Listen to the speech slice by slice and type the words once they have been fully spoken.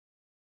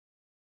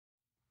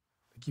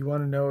You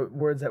want to know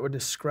words that would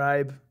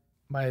describe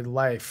my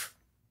life?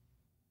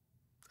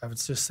 I would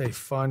just say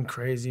fun,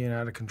 crazy, and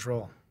out of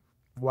control.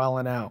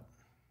 Wilding out.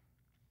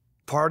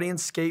 Partying,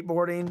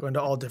 skateboarding, going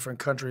to all different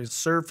countries.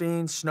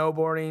 Surfing,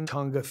 snowboarding,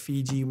 Tonga,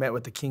 Fiji, met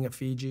with the king of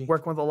Fiji.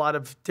 Working with a lot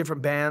of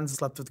different bands,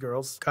 slept with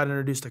girls. Got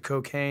introduced to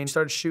cocaine,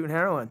 started shooting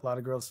heroin. A lot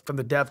of girls from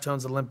the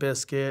Deftones, the Limp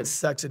Bizkit,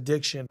 sex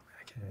addiction.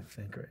 I can't even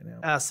think right now.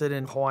 Acid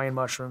and Hawaiian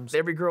mushrooms.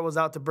 Every girl was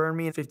out to burn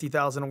me,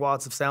 50,000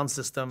 watts of sound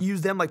system.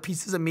 Used them like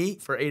pieces of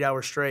meat for 8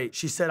 hours straight.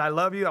 She said, I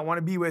love you, I want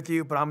to be with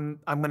you, but I'm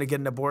gonna get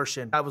an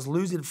abortion. I was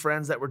losing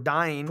friends that were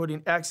dying,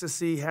 putting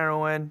ecstasy,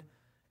 heroin,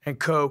 and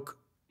coke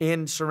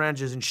in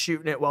syringes and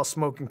shooting it while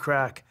smoking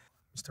crack.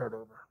 Start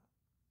over.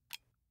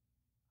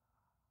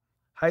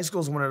 High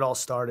school is when it all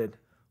started.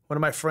 One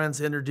of my friends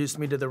introduced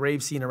me to the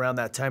rave scene around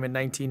that time in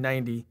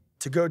 1990.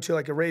 To go to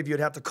like a rave, you'd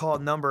have to call a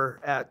number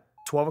at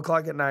 12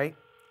 o'clock at night.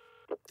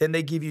 Then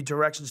they give you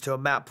directions to a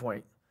map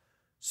point.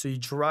 So you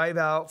drive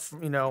out,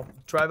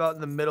 drive out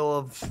in the middle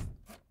of,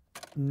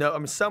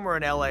 somewhere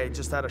in LA,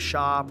 just at a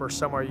shop or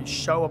somewhere. You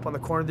show up on the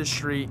corner of the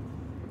street.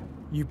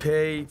 You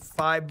pay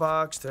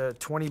 $5 to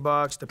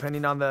 $20,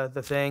 depending on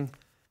the thing.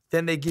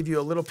 Then they give you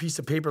a little piece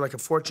of paper like a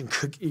fortune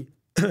cookie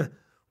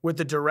with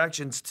the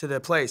directions to the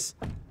place,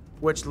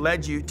 which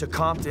led you to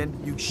Compton.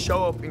 You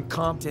show up in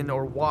Compton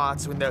or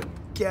Watts in the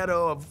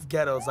ghetto of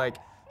ghettos, like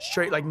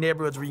straight like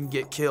neighborhoods where you can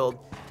get killed.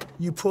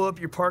 You pull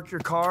up, you park your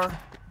car,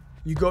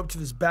 you go up to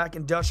this back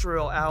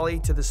industrial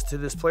alley to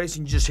this place,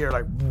 and you just hear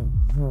like woo,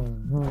 woo,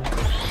 woo.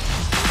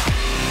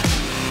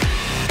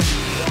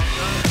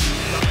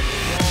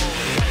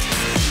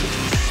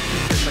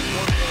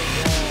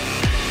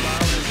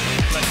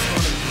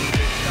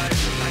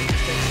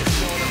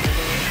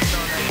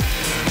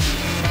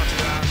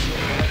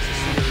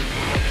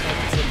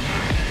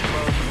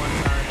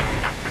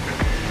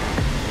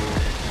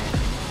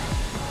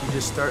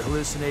 Start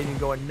hallucinating,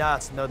 going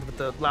nuts, with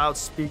the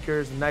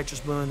loudspeakers and nitrous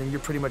balloon, and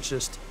you're pretty much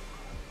it's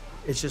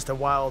just a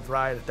wild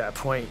ride at that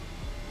point.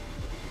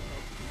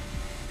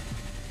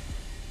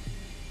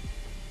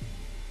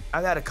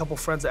 I've had a couple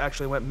friends that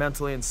actually went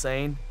mentally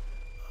insane.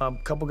 A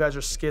couple guys are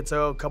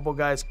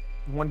schizo,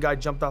 one guy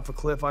jumped off a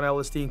cliff on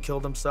LSD and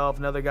killed himself,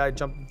 another guy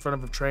jumped in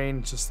front of a train.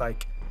 It's just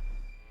like,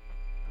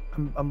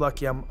 I'm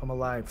lucky I'm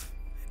alive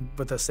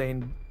with a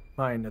sane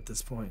mind at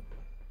this point.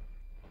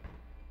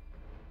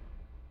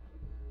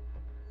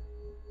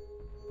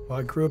 Well,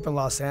 I grew up in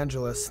Los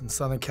Angeles in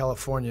Southern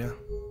California.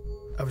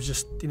 I was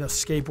just,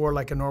 skateboard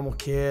like a normal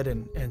kid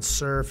and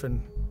surf.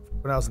 And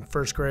when I was in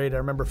first grade, I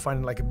remember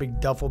finding like a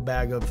big duffel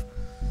bag of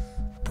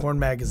porn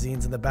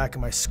magazines in the back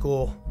of my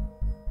school.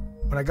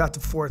 When I got to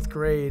fourth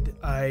grade,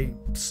 I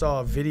saw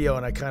a video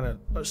and I kind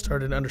of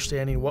started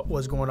understanding what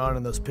was going on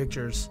in those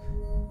pictures.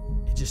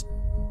 It just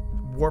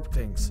warped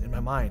things in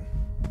my mind.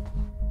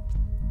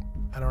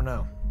 I don't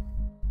know.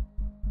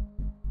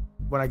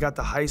 When I got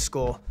to high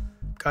school,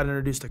 got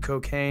introduced to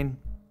cocaine.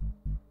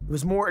 It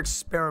was more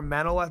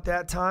experimental at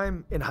that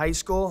time in high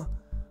school,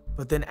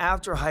 but then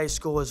after high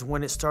school is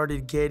when it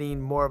started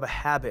getting more of a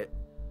habit,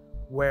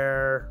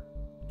 where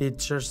it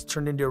just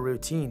turned into a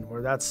routine,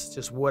 where that's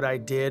just what I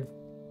did.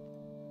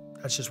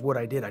 That's just what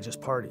I did, I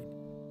just partied.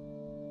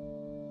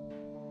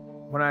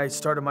 When I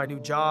started my new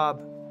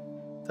job,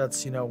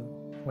 that's,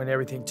 when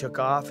everything took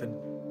off, and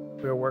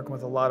we were working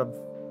with a lot of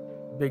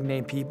big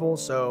name people,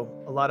 so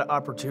a lot of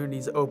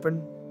opportunities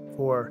open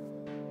for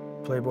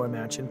Playboy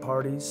Mansion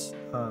parties.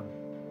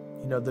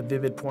 The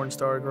vivid porn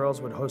star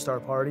girls would host our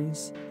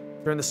parties.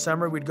 During the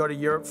summer, we'd go to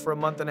Europe for a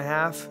month and a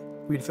half.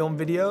 We'd film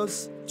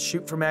videos,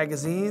 shoot for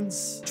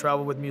magazines,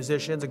 travel with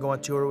musicians and go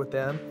on tour with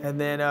them. And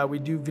then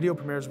we'd do video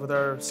premieres with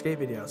our skate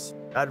videos.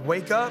 I'd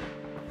wake up,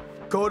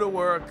 go to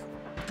work,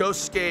 go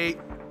skate,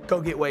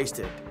 go get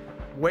wasted.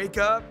 Wake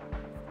up,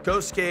 go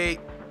skate,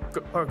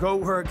 go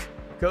work,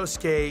 go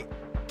skate,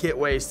 get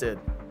wasted.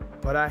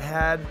 But I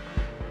had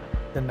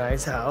the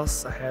nice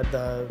house, I had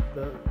the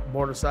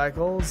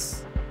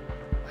motorcycles.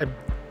 I'd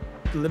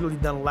literally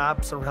done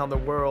laps around the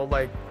world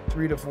like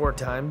 3 to 4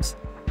 times.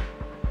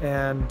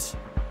 And,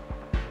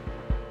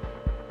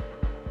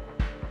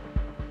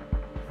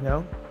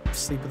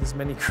 sleep with as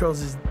many girls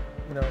as,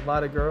 a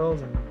lot of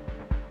girls, and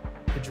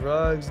the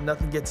drugs,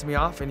 nothing gets me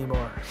off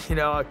anymore.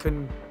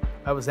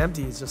 I was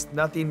empty, it's just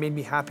nothing made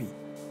me happy.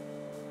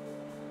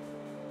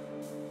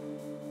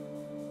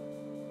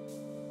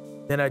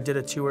 Then I did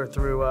a tour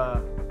through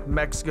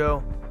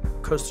Mexico,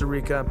 Costa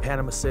Rica, and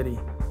Panama City.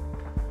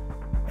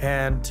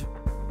 And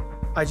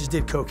I just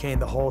did cocaine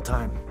the whole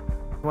time.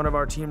 One of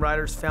our team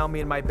riders found me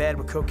in my bed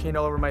with cocaine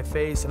all over my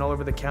face and all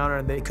over the counter,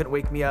 and they couldn't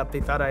wake me up. They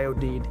thought I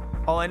OD'd.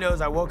 All I know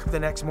is I woke up the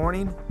next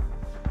morning,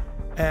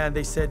 and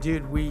they said,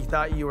 dude, we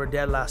thought you were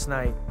dead last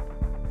night.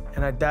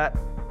 And at that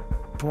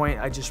point,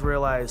 I just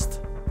realized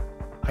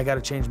I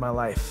gotta change my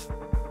life.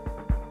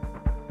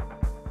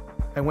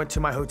 I went to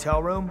my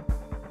hotel room,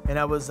 and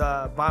I was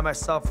by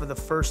myself for the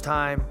first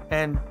time,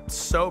 and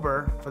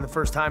sober for the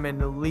first time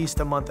in at least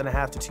a month and a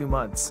half to 2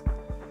 months.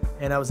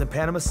 And I was in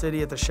Panama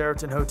City at the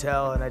Sheraton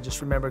Hotel, and I just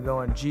remember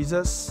going,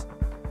 Jesus,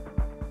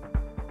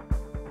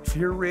 if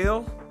you're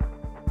real,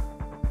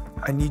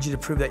 I need you to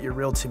prove that you're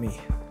real to me.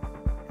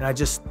 And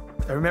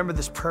I remember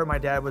this prayer my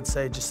dad would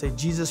say, just say,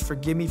 Jesus,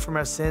 forgive me for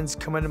my sins,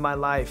 come into my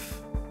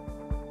life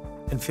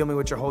and fill me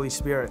with your Holy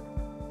Spirit.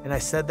 And I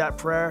said that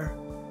prayer.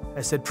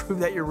 I said, prove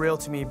that you're real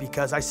to me,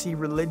 because I see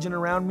religion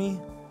around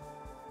me.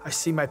 I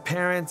see my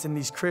parents and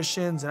these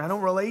Christians, and I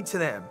don't relate to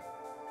them.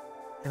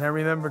 And I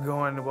remember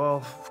going,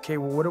 well, okay,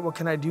 well, what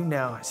can I do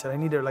now? I said, I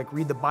need to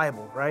read the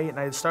Bible, right? And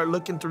I start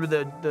looking through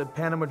the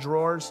Panama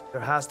drawers.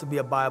 There has to be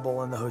a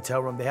Bible in the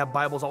hotel room. They have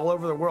Bibles all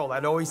over the world.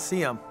 I'd always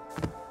see them.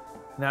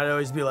 And I'd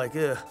always be like,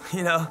 ugh,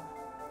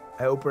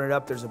 I open it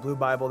up, there's a blue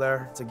Bible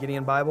there. It's a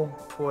Gideon Bible,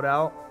 pull it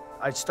out.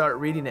 I'd start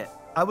reading it.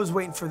 I was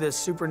waiting for this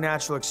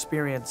supernatural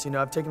experience.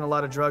 I've taken a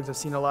lot of drugs, I've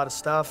seen a lot of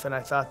stuff, and I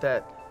thought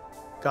that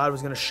God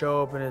was gonna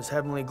show up in his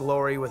heavenly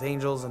glory with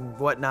angels and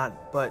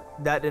whatnot, but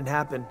that didn't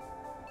happen.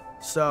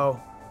 So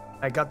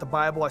I got the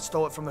Bible, I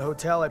stole it from the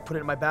hotel, I put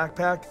it in my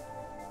backpack,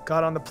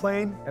 got on the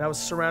plane, and I was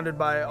surrounded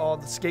by all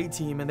the skate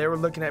team, and they were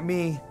looking at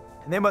me,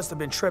 and they must have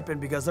been tripping,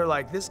 because they're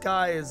like, this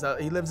guy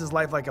he lives his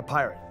life like a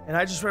pirate. And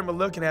I just remember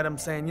looking at him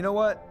saying, you know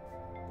what?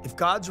 If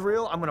God's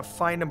real, I'm gonna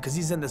find him, because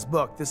he's in this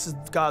book. This is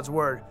God's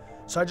word.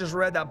 So I just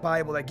read that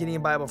Bible, that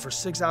Gideon Bible, for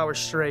 6 hours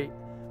straight,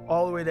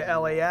 all the way to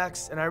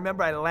LAX. And I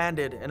remember I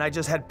landed, and I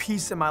just had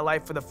peace in my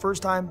life for the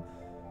first time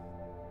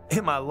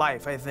in my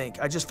life, I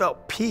think. I just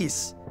felt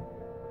peace.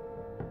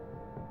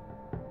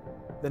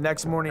 The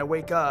next morning I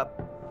wake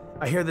up,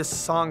 I hear this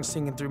song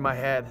singing through my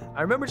head.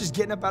 I remember just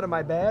getting up out of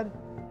my bed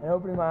and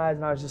opening my eyes,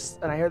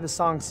 and I hear the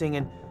song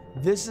singing,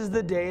 this is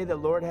the day the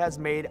Lord has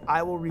made,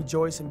 I will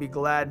rejoice and be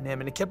glad in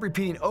him. And it kept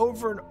repeating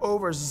over and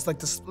over. It's just like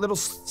this little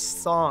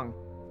song.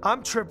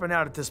 I'm tripping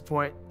out at this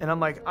point, and I'm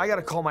like, I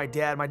gotta call my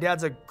dad. My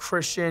dad's a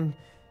Christian.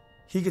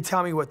 He could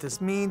tell me what this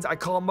means. I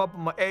call him up,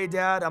 I'm like, hey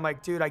dad, I'm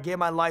like, dude, I gave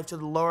my life to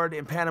the Lord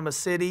in Panama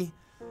City.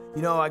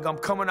 I'm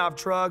coming off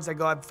drugs.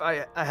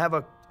 I have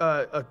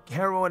a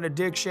heroin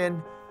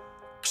addiction,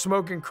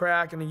 smoking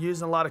crack, and I'm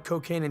using a lot of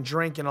cocaine and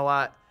drinking a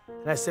lot.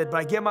 And I said, but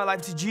I gave my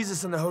life to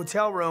Jesus in the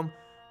hotel room.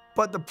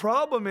 But the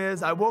problem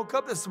is, I woke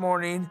up this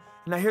morning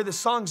and I hear the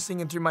song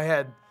singing through my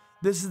head.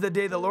 This is the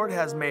day the Lord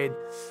has made.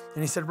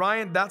 And he said,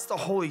 Ryan, that's the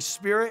Holy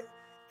Spirit,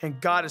 and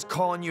God is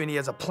calling you, and he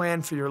has a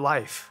plan for your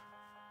life.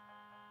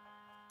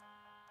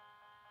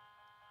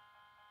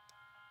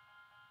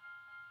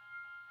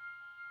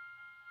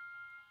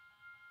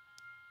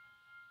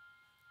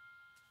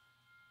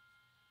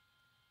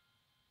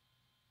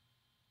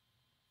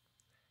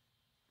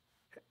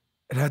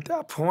 And at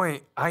that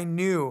point, I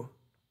knew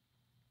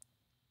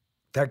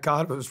that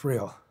God was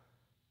real.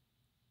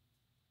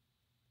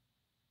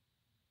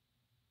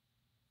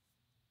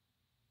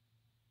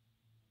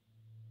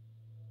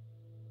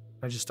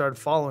 I just started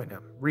following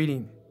him,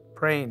 reading,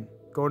 praying,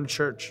 going to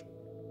church.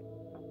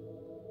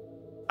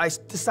 I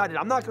decided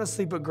I'm not gonna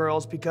sleep with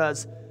girls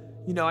because,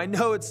 I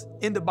know it's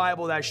in the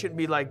Bible that I shouldn't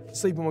be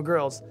sleeping with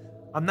girls.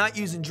 I'm not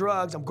using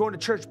drugs, I'm going to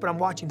church, but I'm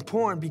watching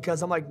porn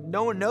because I'm like,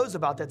 no one knows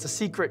about that. It's a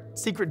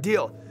secret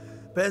deal.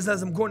 But as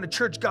I'm going to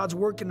church, God's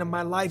working in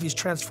my life. He's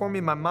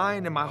transforming my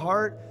mind and my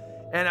heart.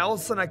 And all of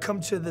a sudden I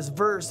come to this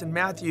verse in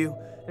Matthew,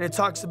 and it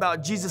talks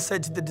about, Jesus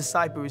said to the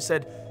disciple, he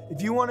said,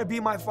 if you want to be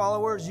my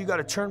followers, you got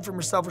to turn from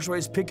your selfish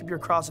ways, pick up your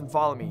cross and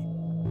follow me.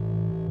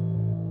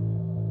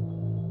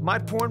 My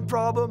porn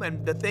problem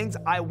and the things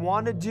I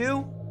want to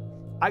do,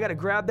 I got to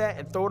grab that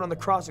and throw it on the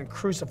cross and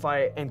crucify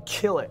it and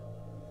kill it.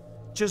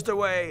 Just the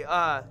way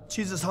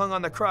Jesus hung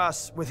on the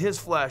cross with his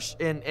flesh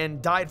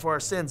and died for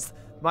our sins.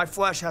 My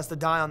flesh has to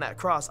die on that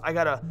cross. I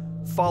gotta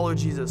follow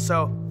Jesus.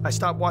 So I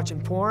stopped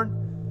watching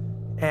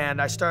porn, and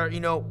I start,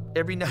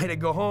 every night I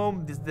go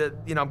home,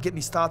 I'm getting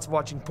these thoughts of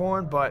watching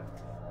porn,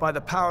 but by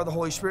the power of the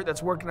Holy Spirit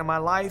that's working in my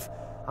life,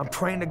 I'm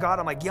praying to God.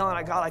 I'm yelling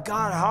at God,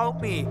 God,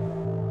 help me.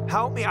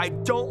 Help me. I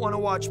don't want to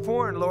watch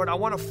porn, Lord. I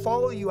want to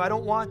follow you. I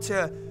don't want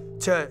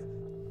to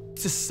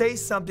say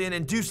something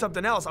and do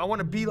something else. I want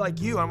to be like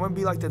you. I want to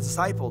be like the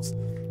disciples.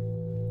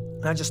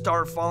 And I just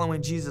started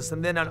following Jesus.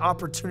 And then an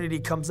opportunity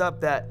comes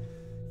up that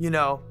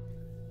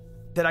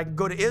I can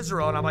go to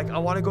Israel, and I'm like, I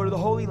want to go to the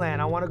Holy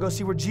Land. I want to go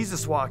see where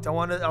Jesus walked.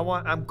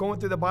 I'm going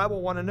through the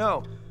Bible, want to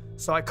know.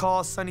 So I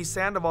call Sonny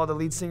Sandoval, the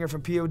lead singer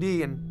from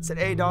POD, and said,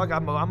 hey dog,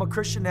 I'm a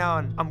Christian now,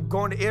 and I'm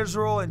going to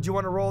Israel, and do you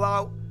want to roll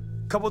out?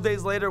 A couple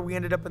days later, we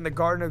ended up in the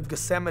Garden of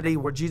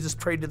Gethsemane where Jesus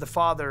prayed to the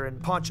Father,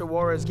 and Pancho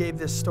Juarez gave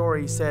this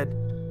story. He said,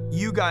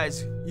 you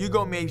guys, you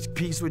go make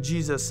peace with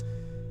Jesus,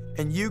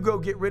 and you go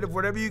get rid of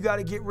whatever you got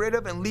to get rid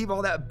of and leave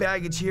all that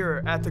baggage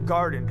here at the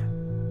garden.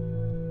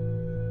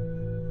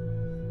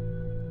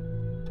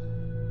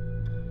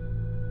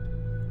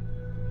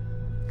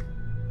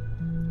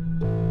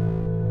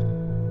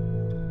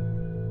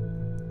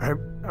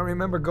 I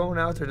remember going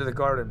out there to the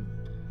garden,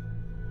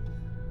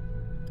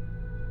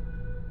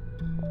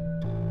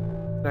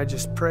 and I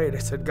just prayed. I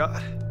said,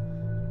 God,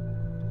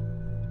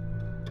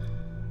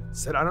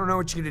 I don't know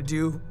what you're gonna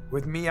do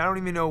with me. I don't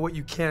even know what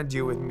you can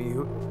do with me.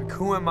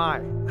 Who am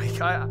I?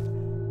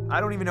 I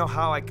don't even know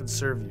how I can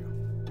serve you.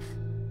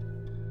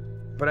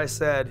 But I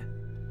said,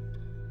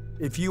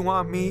 if you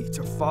want me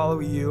to follow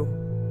you,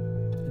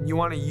 and you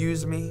want to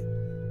use me,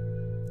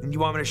 and you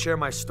want me to share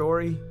my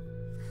story,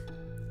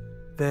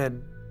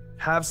 then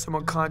have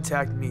someone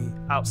contact me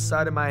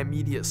outside of my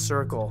immediate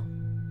circle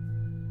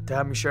to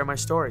have me share my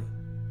story.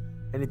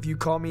 And if you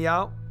call me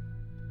out,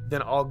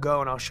 then I'll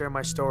go and I'll share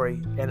my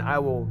story, and I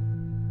will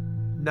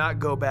not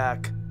go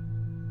back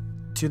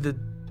to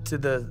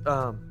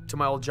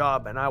my old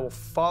job, and I will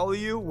follow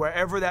you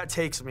wherever that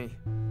takes me.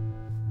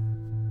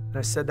 And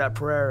I said that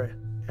prayer,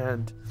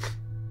 and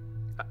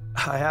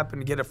I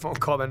happened to get a phone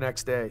call the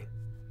next day.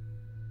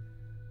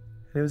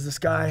 It was this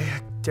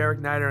guy, Derek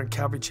Nider in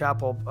Calvary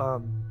Chapel,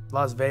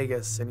 Las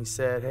Vegas, and he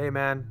said, "Hey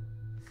man,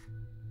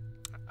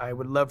 I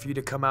would love for you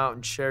to come out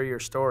and share your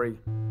story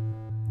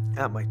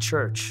at my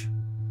church.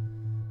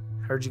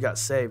 I heard you got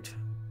saved."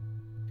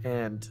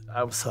 And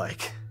I was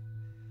like,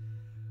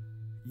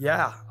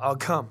 "Yeah, I'll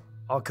come.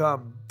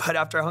 But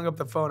after I hung up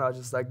the phone, I was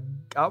just like,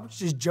 I was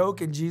just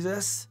joking,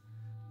 Jesus.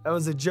 That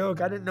was a joke.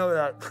 I didn't know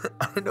that.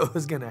 I didn't know it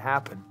was gonna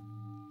happen."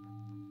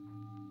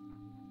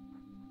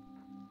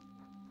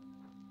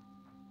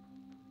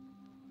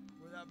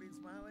 Without being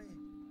smiley.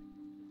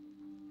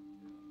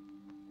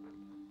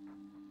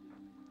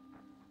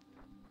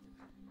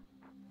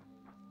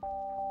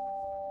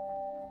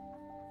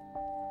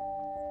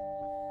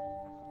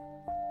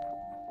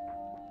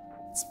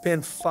 It's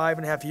been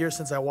 5.5 years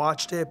since I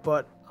watched it,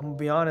 but I'm gonna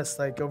be honest,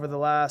 like over the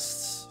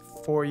last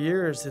 4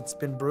 years, it's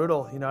been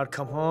brutal. You know, I'd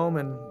come home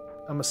and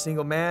I'm a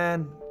single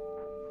man,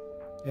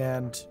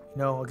 and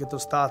I'll get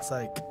those thoughts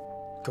like,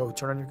 go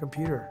turn on your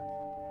computer,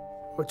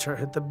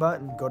 hit the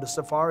button, go to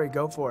Safari,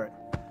 go for it.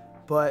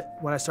 But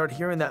when I start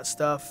hearing that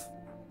stuff,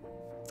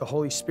 the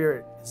Holy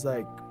Spirit is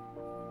like,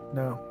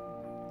 no,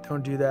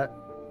 don't do that.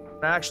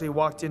 I actually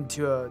walked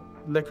into a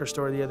liquor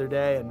store the other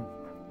day and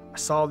I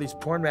saw all these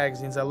porn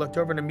magazines. I looked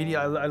over and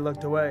immediately I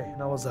looked away,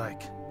 and I was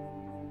like,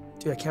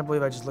 dude, I can't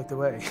believe I just looked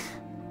away.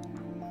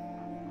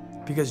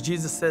 Because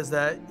Jesus says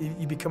that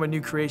you become a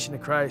new creation in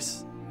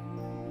Christ.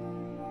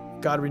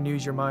 God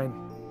renews your mind.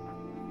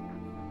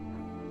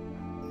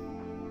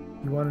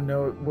 You want to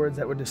know words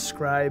that would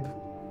describe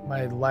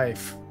my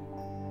life?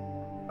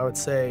 I would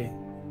say,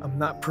 I'm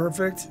not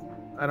perfect.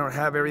 I don't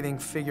have everything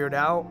figured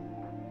out.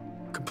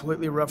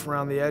 Completely rough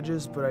around the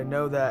edges, but I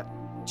know that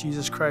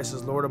Jesus Christ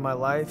is Lord of my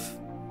life,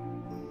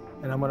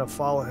 and I'm gonna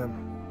follow him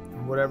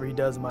in whatever he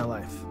does in my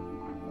life.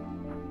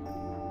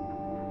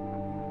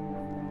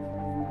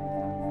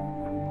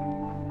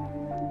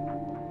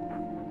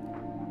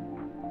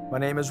 My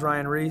name is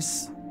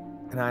Ries,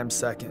 and I am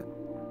second.